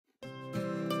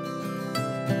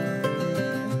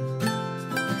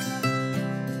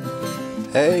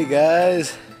Hey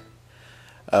guys,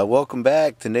 welcome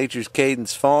back to Nature's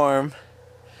Cadence Farm.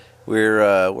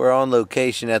 We're on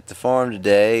location at the farm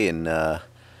today, and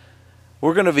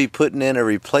we're going to be putting in a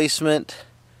replacement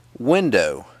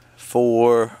window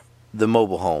for the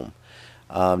mobile home.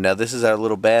 Now this is our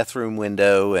little bathroom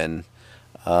window, and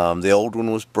the old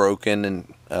one was broken,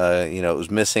 and it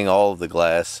was missing all of the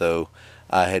glass, so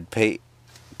I had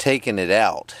taken it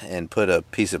out and put a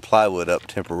piece of plywood up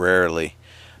temporarily.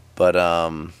 But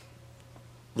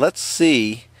let's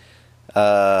see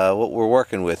what we're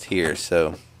working with here.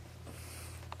 So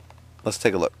let's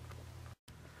take a look.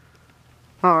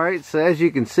 Alright, so as you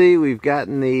can see, we've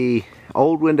gotten the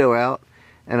old window out,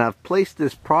 and I've placed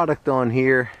this product on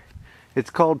here. It's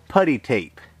called putty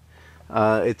tape.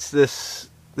 It's this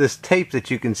tape that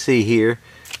you can see here,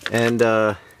 and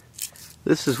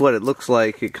this is what it looks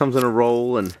like. It comes in a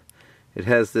roll, and it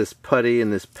has this putty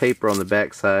and this paper on the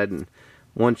back side, and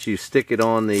once you stick it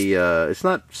on the, it's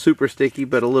not super sticky,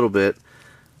 but a little bit.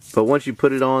 But once you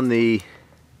put it on the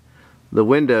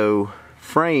window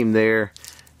frame there,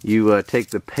 you take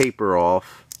the paper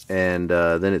off, and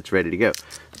then it's ready to go.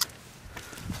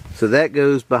 So that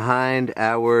goes behind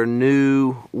our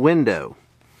new window.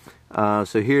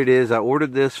 So here it is. I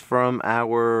ordered this from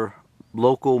our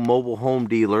local mobile home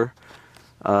dealer.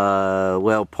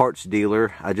 Well, parts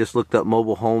dealer. I just looked up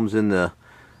mobile homes in the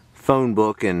phone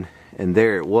book, and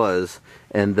there it was.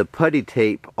 And the putty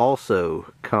tape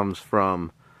also comes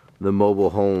from the mobile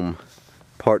home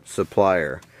parts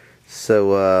supplier.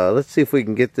 So let's see if we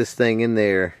can get this thing in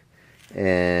there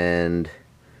and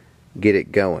get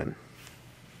it going.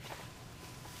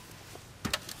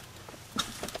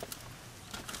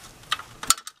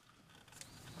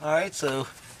 Alright, so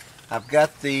I've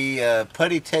got the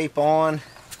putty tape on,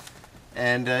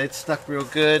 and it's stuck real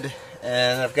good,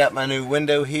 and I've got my new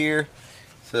window here.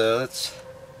 So the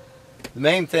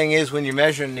main thing is, when you're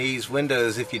measuring these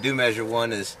windows, if you do measure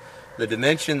one, is the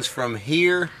dimensions from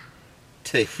here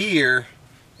to here,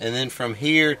 and then from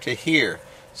here to here.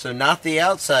 So not the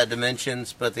outside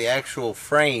dimensions, but the actual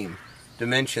frame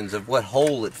dimensions of what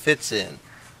hole it fits in.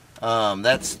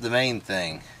 That's the main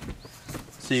thing.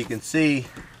 So you can see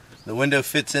the window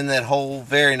fits in that hole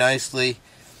very nicely,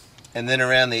 and then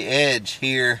around the edge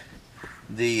here,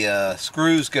 the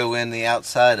screws go in the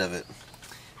outside of it.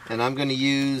 And I'm going to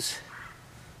use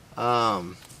a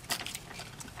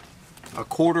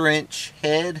 1/4 inch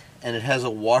head, and it has a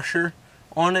washer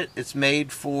on it. It's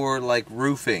made for like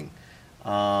roofing,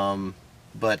 but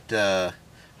a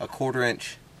 1/4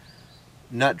 inch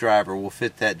nut driver will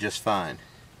fit that just fine.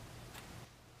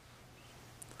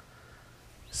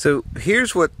 So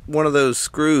here's what one of those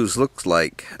screws looks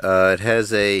like. It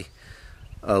has a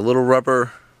little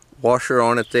rubber washer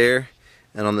on it there,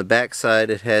 and on the back side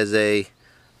it has a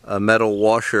metal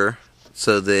washer,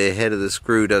 so the head of the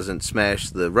screw doesn't smash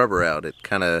the rubber out. It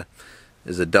kind of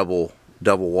is a double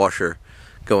washer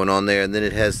going on there, and then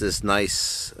it has this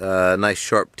nice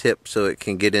sharp tip, so it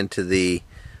can get into the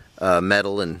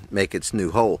metal and make its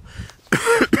new hole.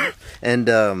 And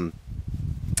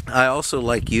I also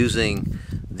like using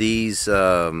these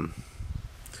nut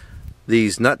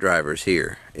drivers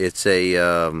here. It's a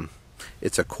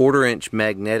 1/4 inch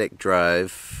magnetic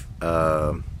drive,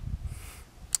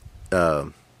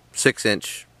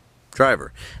 6-inch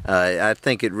driver. I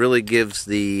think it really gives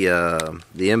the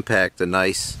impact a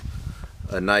nice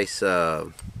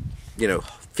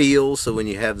feel. So when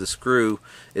you have the screw,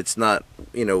 it's not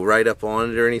right up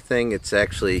on it or anything. It's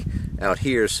actually out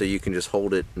here, so you can just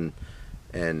hold it and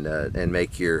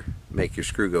make your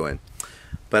screw go in.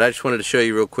 But I just wanted to show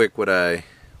you real quick what I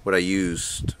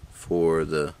used for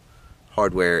the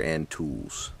hardware and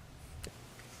tools.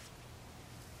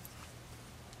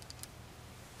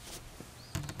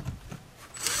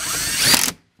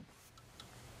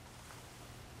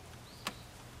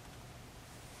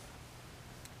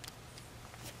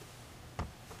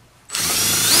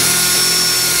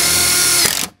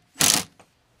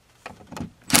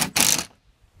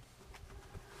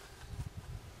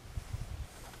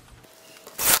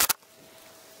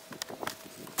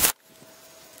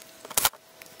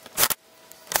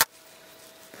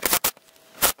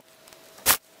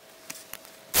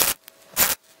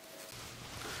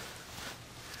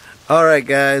 Alright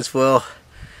guys, well,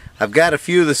 I've got a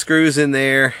few of the screws in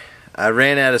there. I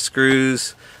ran out of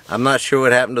screws. I'm not sure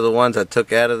what happened to the ones I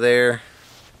took out of there.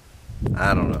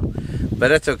 I don't know. But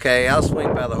that's okay. I'll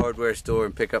swing by the hardware store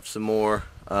and pick up some more.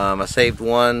 I saved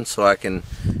one so I can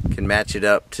match it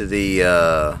up to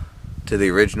the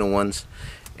original ones,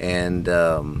 and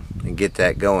get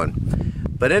that going.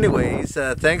 But anyways,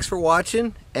 thanks for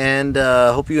watching, and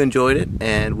hope you enjoyed it,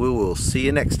 and we will see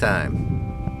you next time.